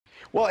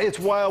Well, it's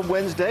Wild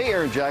Wednesday.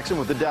 Erin Jackson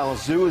with the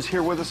Dallas Zoo is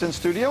here with us in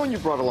studio, and you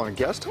brought along a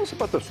guest. Tell us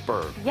about this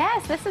bird.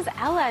 Yes, this is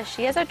Ella.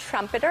 She is a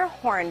trumpeter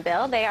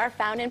hornbill. They are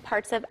found in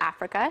parts of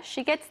Africa.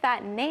 She gets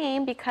that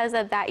name because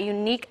of that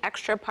unique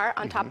extra part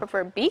on top of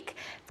her beak.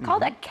 It's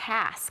called a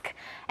casque.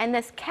 And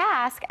this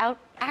casque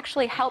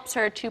actually helps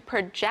her to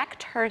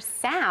project her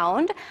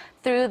sound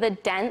through the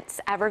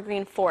dense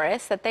evergreen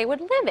forest that they would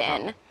live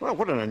in. Well,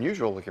 what an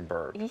unusual looking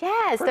bird.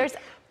 Yes, there's...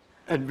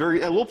 And a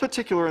little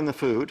particular in the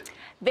food.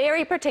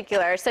 Very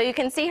particular. So you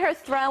can see her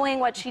throwing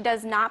what she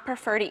does not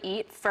prefer to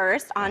eat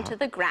first onto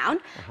the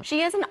ground.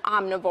 She is an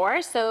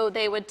omnivore, so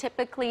they would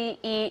typically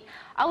eat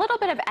a little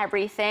bit of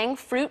everything.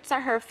 Fruits are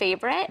her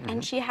favorite,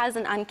 and she has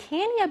an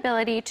uncanny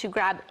ability to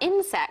grab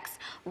insects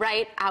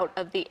right out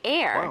of the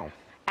air. Wow.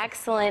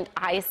 Excellent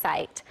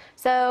eyesight.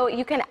 So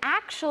you can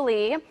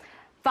actually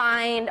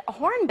find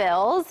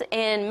hornbills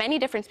in many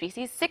different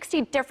species,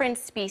 60 different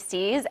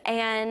species,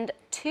 and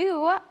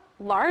 2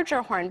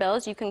 larger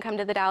hornbills. You can come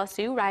to the Dallas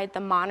Zoo, ride the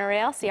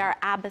monorail, see our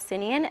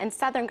Abyssinian and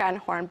Southern Gun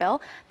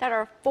hornbill that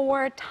are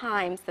 4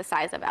 times the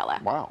size of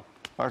Ella. Wow.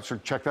 All right, so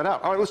check that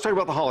out. All right, let's talk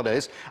about the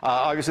holidays.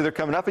 Obviously, they're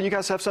coming up, and you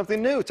guys have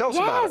something new. Tell us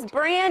about it. Yes,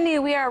 brand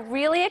new. We are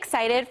really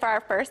excited for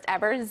our first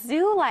ever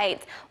zoo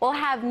lights. We'll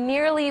have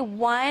nearly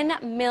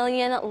 1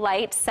 million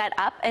lights set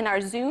up in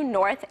our Zoo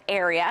North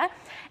area.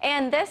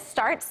 And this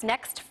starts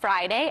next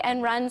Friday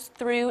and runs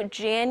through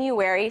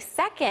January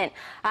 2nd.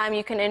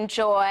 You can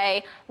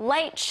enjoy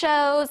light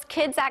shows,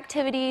 kids'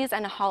 activities,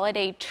 and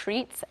holiday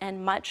treats,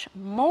 and much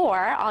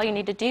more. All you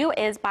need to do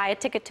is buy a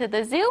ticket to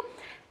the zoo.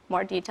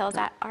 More details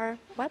at our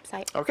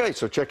website. Okay,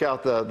 so check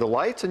out the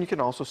lights, and you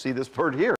can also see this bird here.